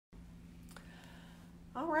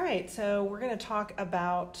All right, so we're going to talk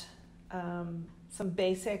about some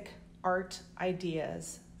basic art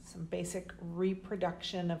ideas, some basic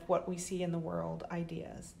reproduction of what we see in the world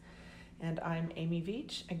ideas. And I'm Amy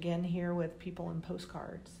Veatch, again here with People and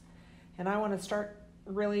Postcards. And I want to start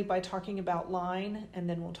really by talking about line, and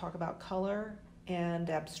then we'll talk about color and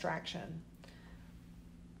abstraction.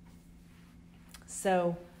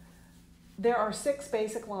 So there are six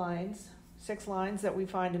lines that we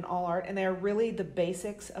find in all art, and they are really the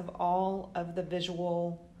basics of all of the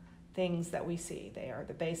visual things that we see. They are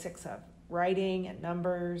the basics of writing and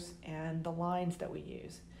numbers and the lines that we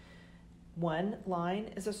use. One line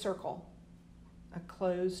is a circle, a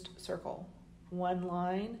closed circle. One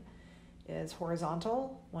line is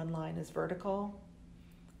horizontal, one line is vertical.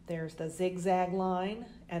 There's the zigzag line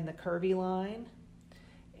and the curvy line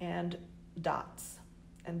and dots.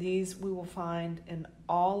 And these we will find in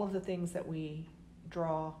all of the things that we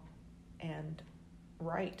draw and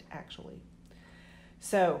write, actually.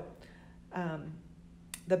 So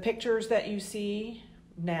the pictures that you see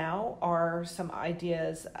now are some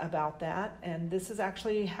ideas about that. And this is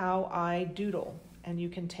actually how I doodle. And you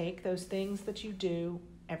can take those things that you do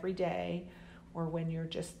every day or when you're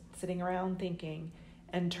just sitting around thinking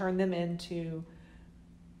and turn them into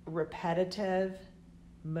repetitive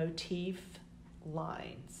motif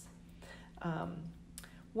lines.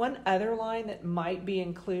 One other line that might be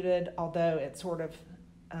included, although it's sort of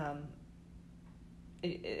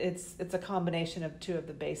it's a combination of two of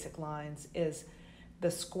the basic lines, is the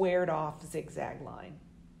squared off zigzag line.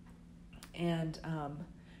 And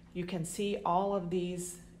you can see all of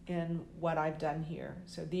these in what I've done here.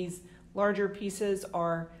 So these larger pieces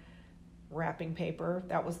are wrapping paper.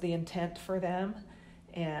 That was the intent for them.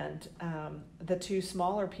 And the two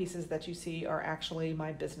smaller pieces that you see are actually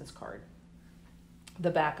my business card, the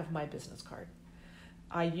back of my business card.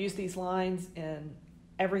 I use these lines in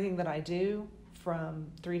everything that I do, from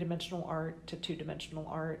three-dimensional art to two-dimensional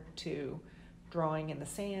art to drawing in the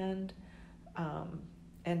sand,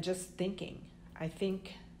 and just thinking. When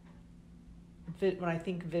I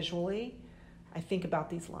think visually, I think about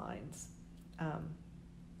these lines.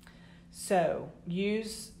 So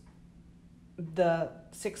use the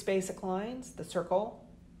six basic lines: the circle,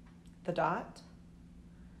 the dot,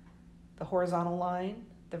 the horizontal line,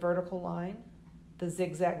 the vertical line, the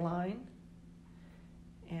zigzag line,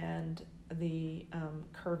 and the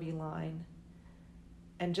curvy line,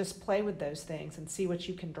 and just play with those things and see what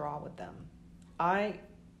you can draw with them. I,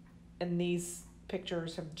 in these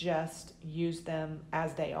pictures, have just used them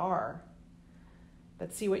as they are,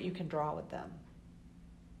 but see what you can draw with them.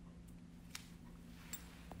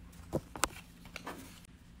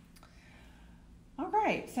 All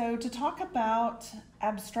right, so to talk about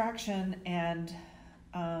abstraction and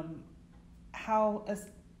how,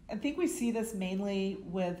 I think we see this mainly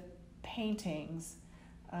with paintings.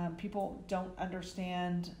 People don't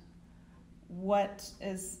understand what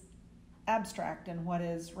is abstract and what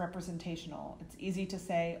is representational. It's easy to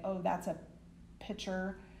say, oh, that's a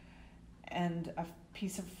picture and a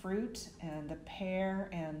piece of fruit and a pear,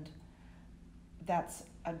 and that's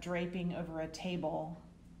a draping over a table.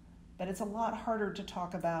 But it's a lot harder to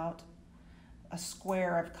talk about a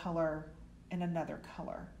square of color in another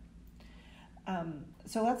color.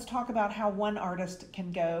 So let's talk about how one artist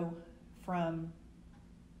can go from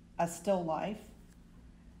a still life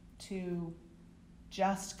to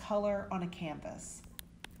just color on a canvas.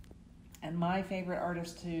 And my favorite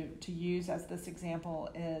artist to use as this example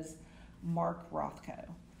is Mark Rothko.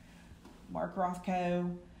 Mark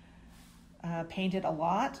Rothko painted a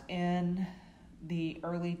lot in the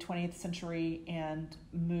early 20th century and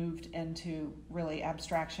moved into really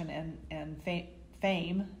abstraction and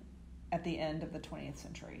fame at the end of the 20th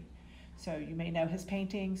century. So you may know his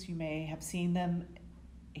paintings, you may have seen them.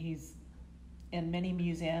 He's in many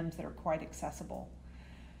museums that are quite accessible.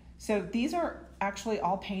 So these are actually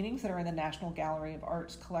all paintings that are in the National Gallery of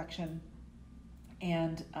Art's collection.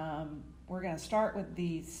 And we're going to start with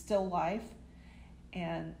the still life,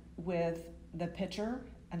 and with the picture,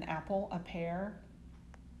 an apple, a pear,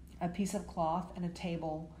 a piece of cloth, and a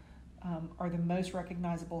table are the most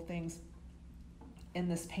recognizable things in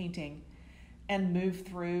this painting, and move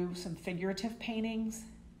through some figurative paintings.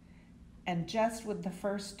 And just with the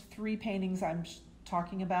first three paintings I'm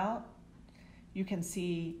talking about, you can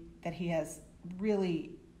see that he has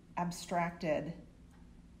really abstracted,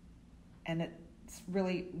 and it's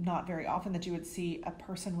really not very often that you would see a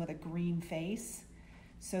person with a green face.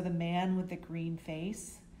 So the man with the green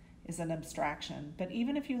face is an abstraction. But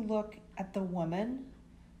even if you look at the woman,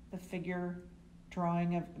 the figure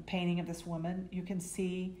painting of this woman, you can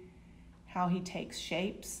see how he takes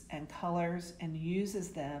shapes and colors and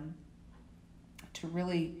uses them to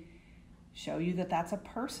really show you that that's a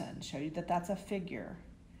person, show you that that's a figure.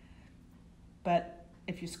 But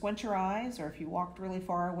if you squint your eyes, or if you walked really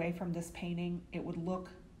far away from this painting, it would look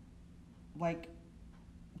like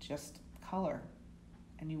just color,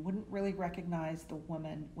 and you wouldn't really recognize the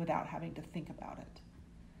woman without having to think about it.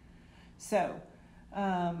 So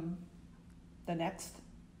the next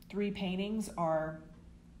three paintings are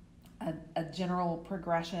a general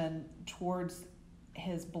progression towards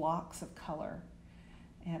his blocks of color,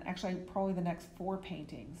 and actually probably the next four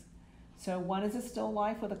paintings. So one is a still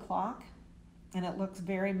life with a clock, and it looks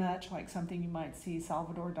very much like something you might see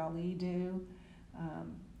Salvador Dali do.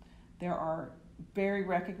 There are very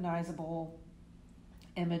recognizable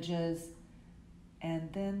images,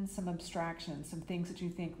 and then some abstraction, some things that you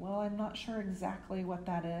think, well, I'm not sure exactly what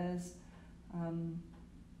that is.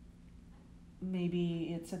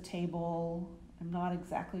 Maybe it's a table, I'm not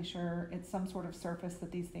exactly sure. It's some sort of surface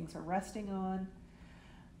that these things are resting on.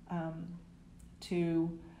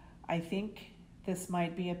 I think this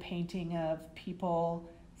might be a painting of people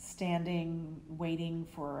standing, waiting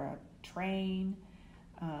for a train.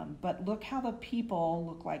 But look how the people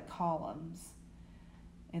look like columns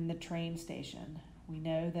in the train station. We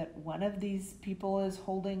know that one of these people is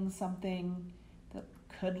holding something that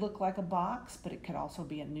could look like a box, but it could also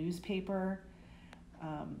be a newspaper.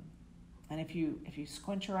 And if you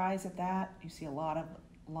squint your eyes at that, you see a lot of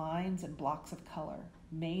lines and blocks of color,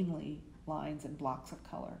 mainly lines and blocks of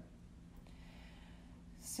color.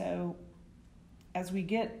 So as we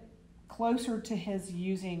get closer to his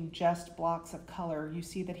using just blocks of color, you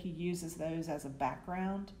see that he uses those as a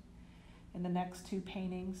background in the next two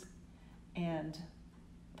paintings and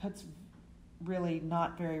puts really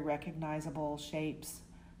not very recognizable shapes.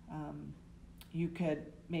 You could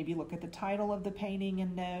maybe look at the title of the painting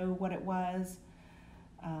and know what it was,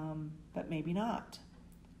 but maybe not.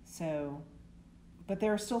 But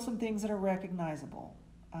there are still some things that are recognizable.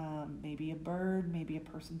 Maybe a bird, maybe a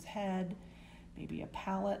person's head, maybe a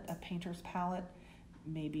palette, a painter's palette,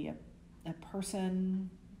 maybe a person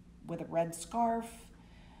with a red scarf,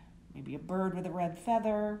 maybe a bird with a red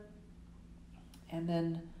feather. And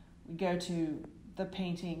then we go to the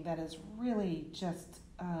painting that is really just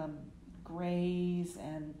grays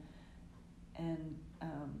and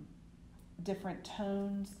different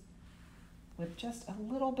tones with just a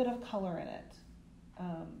little bit of color in it.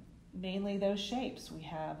 Mainly those shapes. We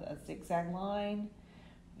have a zigzag line,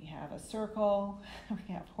 we have a circle,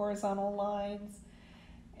 we have horizontal lines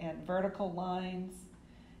and vertical lines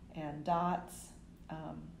and dots.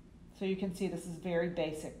 So you can see this is very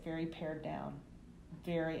basic, very pared down,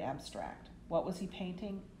 very abstract. What was he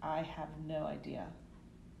painting? I have no idea.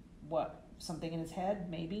 Something in his head?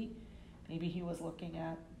 Maybe he was looking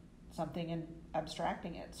at something and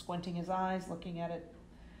abstracting it, squinting his eyes, looking at it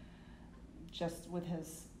just with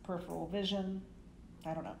his peripheral vision.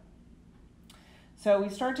 I don't know. So we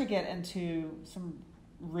start to get into some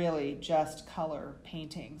really just color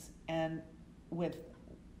paintings, and with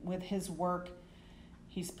his work,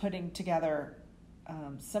 he's putting together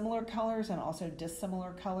similar colors and also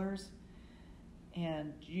dissimilar colors,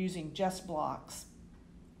 and using just blocks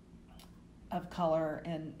of color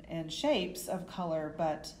and shapes of color,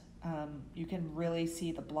 but you can really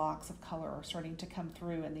see the blocks of color are starting to come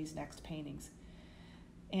through in these next paintings.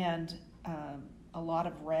 And a lot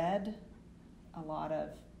of red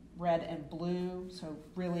and blue, so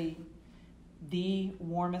really the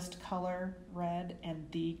warmest color, red, and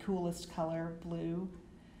the coolest color, blue,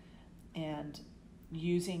 and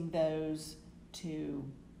using those to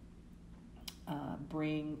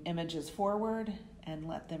bring images forward and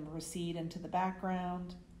let them recede into the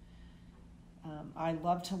background. I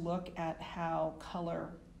love to look at how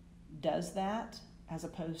color does that as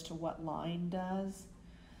opposed to what line does.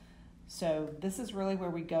 So this is really where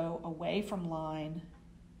we go away from line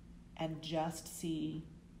and just see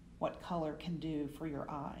what color can do for your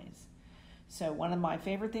eyes. So one of my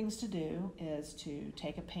favorite things to do is to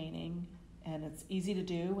take a painting, and it's easy to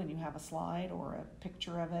do when you have a slide or a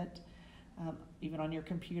picture of it, even on your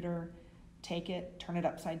computer. Take it, turn it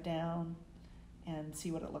upside down, and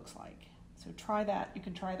see what it looks like. So try that. You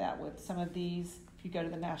can try that with some of these. If you go to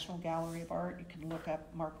the National Gallery of Art, you can look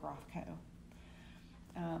up Mark Rothko.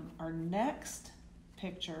 Our next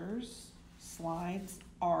slides,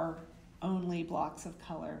 are only blocks of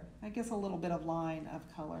color. I guess a little bit of line of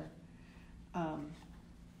color.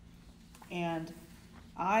 And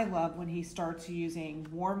I love when he starts using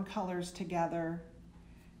warm colors together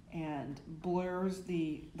and blurs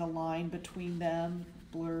the line between them,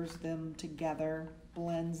 blurs them together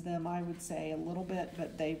blends them, I would say, a little bit,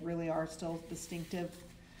 but they really are still distinctive.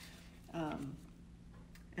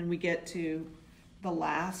 And we get to the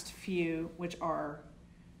last few, which are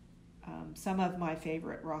some of my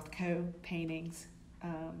favorite Rothko paintings.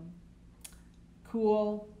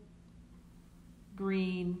 Cool,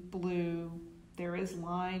 green, blue. There is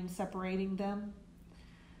line separating them.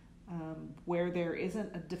 Where there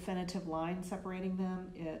isn't a definitive line separating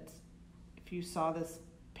them, if you saw this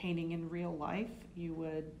painting in real life, you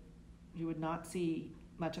would not see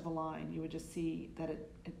much of a line. You would just see that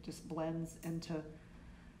it just blends into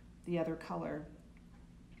the other color.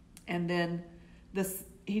 And then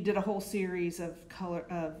he did a whole series of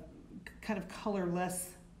kind of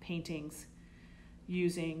colorless paintings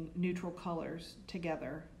using neutral colors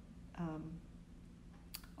together.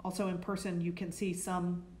 Also in person, you can see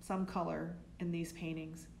some color in these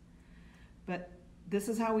paintings. But this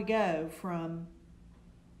is how we go from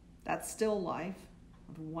that still life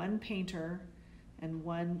of one painter and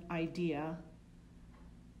one idea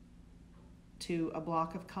to a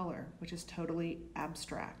block of color, which is totally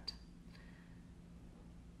abstract.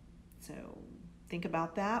 So think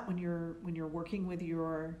about that when you're working with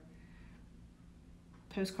your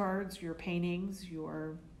postcards, your paintings,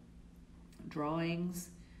 your drawings,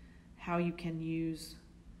 how you can use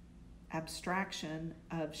abstraction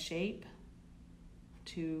of shape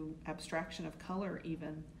to abstraction of color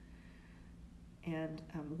even, and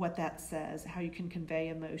what that says, how you can convey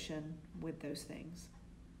emotion with those things.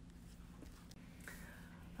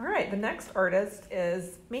 All right, the next artist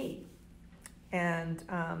is me. And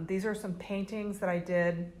these are some paintings that I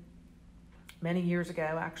did many years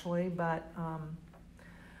ago, actually, but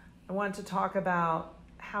I wanted to talk about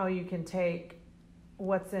how you can take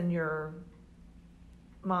what's in your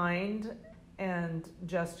mind and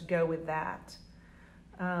just go with that.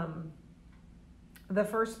 The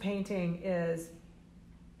first painting is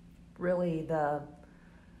really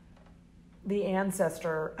the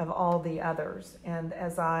ancestor of all the others. And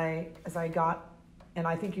as I got, and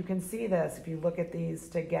I think you can see this if you look at these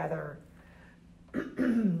together,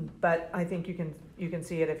 but I think you can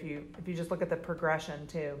see it if you just look at the progression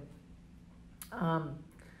too.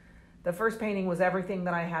 The first painting was everything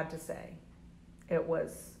that I had to say. It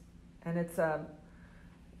was, and it's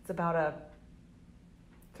about a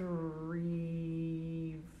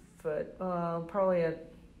 3 foot, probably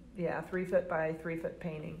 3 foot by 3 foot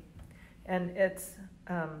painting. And it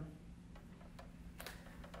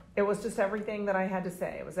was just everything that I had to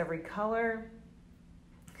say. It was every color,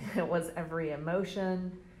 it was every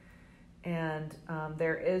emotion, and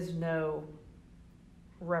there is no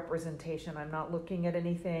representation. I'm not looking at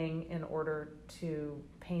anything in order to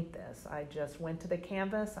paint this. I just went to the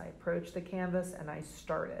canvas, I approached the canvas, and I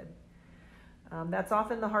started. That's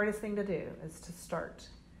often the hardest thing to do, is to start.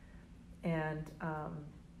 And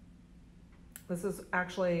this is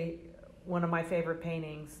actually one of my favorite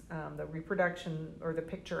paintings. The reproduction or the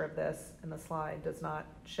picture of this in the slide does not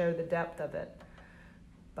show the depth of it,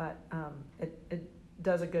 but it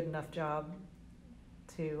does a good enough job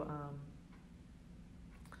to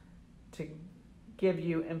give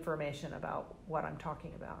you information about what I'm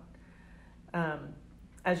talking about.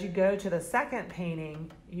 As you go to the second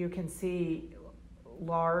painting, you can see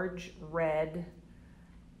large red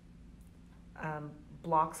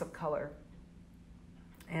blocks of color.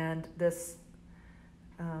 And this,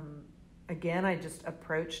 again, I just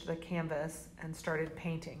approached the canvas and started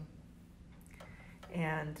painting.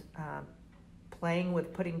 And playing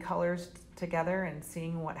with putting colors together and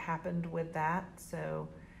seeing what happened with that. So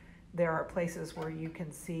there are places where you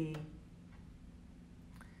can see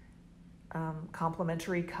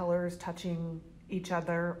complementary colors touching each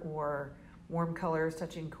other, or warm colors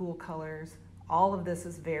touching cool colors. All of this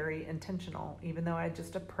is very intentional, even though I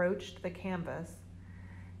just approached the canvas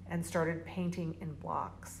and started painting in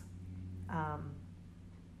blocks.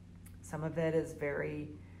 Some of it is very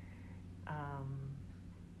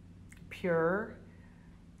pure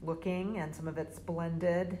looking, and some of it's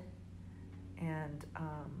blended, and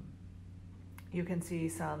you can see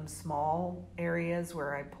some small areas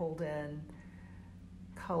where I pulled in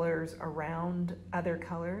colors around other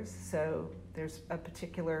colors. So there's a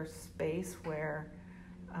particular space where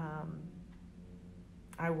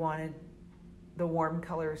I wanted the warm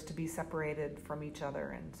colors to be separated from each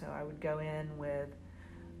other, and so I would go in with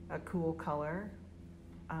a cool color,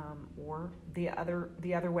 or the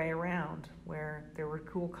other way around, where there were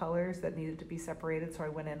cool colors that needed to be separated, so I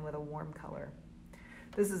went in with a warm color.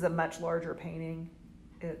 This is a much larger painting.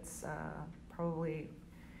 It's probably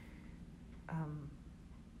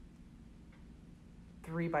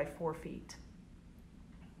 3 by 4 feet.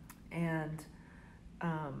 And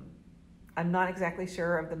I'm not exactly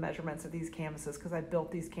sure of the measurements of these canvases because I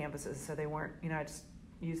built these canvases, so they weren't, I just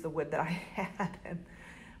used the wood that I had and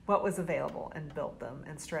what was available and built them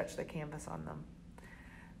and stretched the canvas on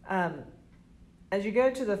them. As you go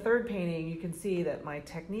to the third painting, you can see that my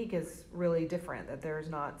technique is really different, that there's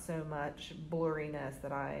not so much blurriness,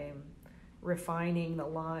 that I'm refining the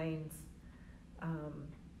lines,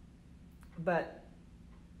 but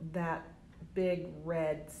that big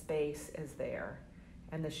red space is there.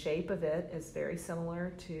 And the shape of it is very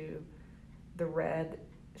similar to the red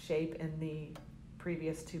shape in the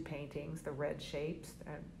previous two paintings, the red shapes.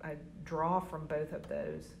 I draw from both of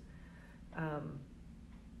those.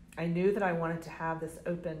 I knew that I wanted to have this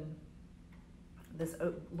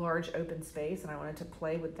large open space, and I wanted to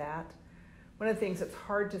play with that. One of the things that's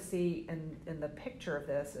hard to see in the picture of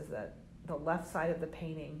this is that the left side of the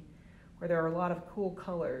painting, where there are a lot of cool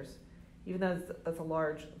colors, even though that's a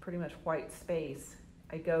large, pretty much white space,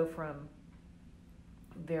 I go from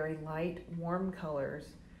very light, warm colors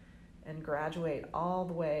and graduate all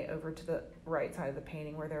the way over to the right side of the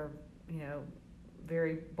painting where they're,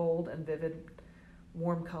 very bold and vivid,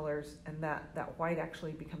 warm colors, and that white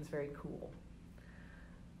actually becomes very cool.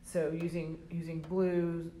 So using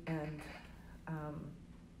blue and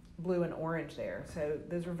orange there. So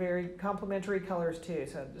those are very complementary colors too.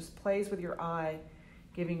 So it just plays with your eye,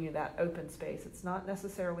 giving you that open space. It's not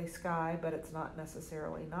necessarily sky, but it's not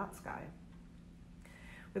necessarily not sky.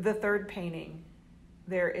 With the third painting,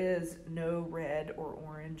 there is no red or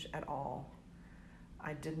orange at all.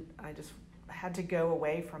 I just had to go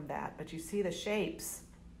away from that. But you see the shapes.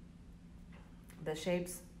 The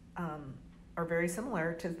shapes are very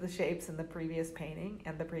similar to the shapes in the previous painting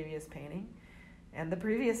and the previous painting and the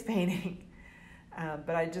previous painting.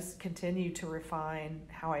 But I just continue to refine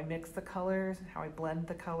how I mix the colors, how I blend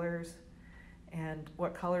the colors, and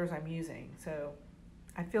what colors I'm using. So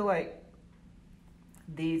I feel like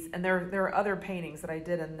these, and there are other paintings that I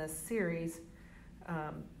did in this series.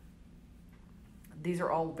 These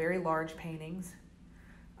are all very large paintings.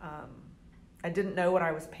 I didn't know what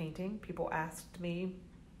I was painting. People asked me.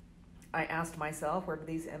 I asked myself, where do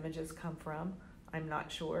these images come from? I'm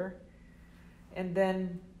not sure. And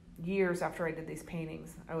then years after I did these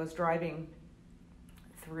paintings, I was driving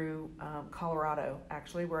through Colorado,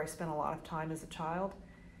 actually, where I spent a lot of time as a child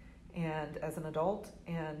and as an adult,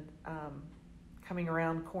 and coming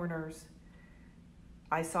around corners,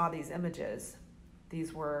 I saw these images.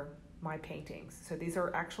 These were my paintings. So these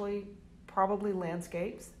are actually probably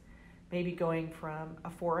landscapes, maybe going from a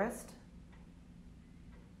forest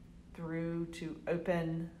through to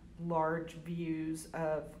open, large views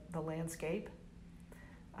of the landscape.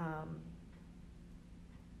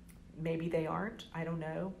 Maybe they aren't, I don't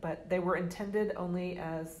know, but they were intended only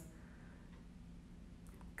as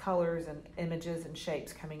colors and images and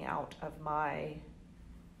shapes coming out of my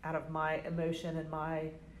emotion and my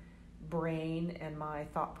brain and my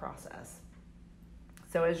thought process.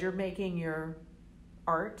 So as you're making your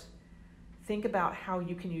art, think about how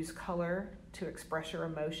you can use color to express your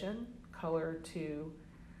emotion, color to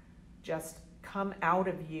just come out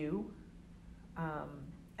of you,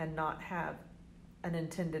 and not have an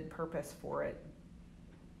intended purpose for it.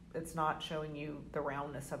 It's not showing you the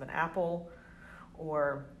roundness of an apple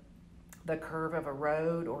or the curve of a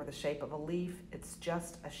road or the shape of a leaf. It's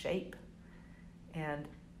just a shape, and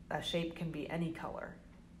a shape can be any color,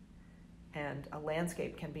 and a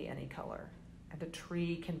landscape can be any color, and a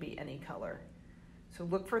tree can be any color. So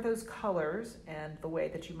look for those colors and the way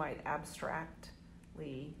that you might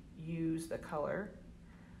abstractly use the color,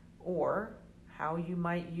 or how you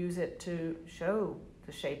might use it to show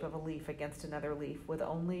the shape of a leaf against another leaf with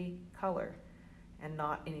only color and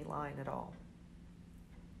not any line at all.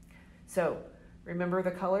 So remember the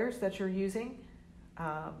colors that you're using,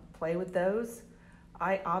 play with those.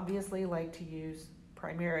 I obviously like to use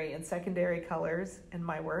primary and secondary colors in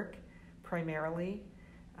my work, primarily.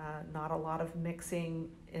 Not a lot of mixing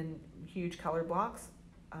in huge color blocks,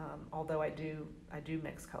 although I do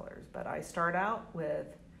mix colors. But I start out with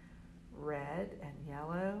red and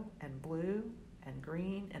yellow and blue and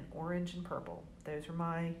green and orange and purple. Those are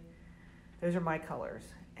my colors,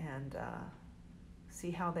 and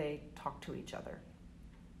see how they talk to each other.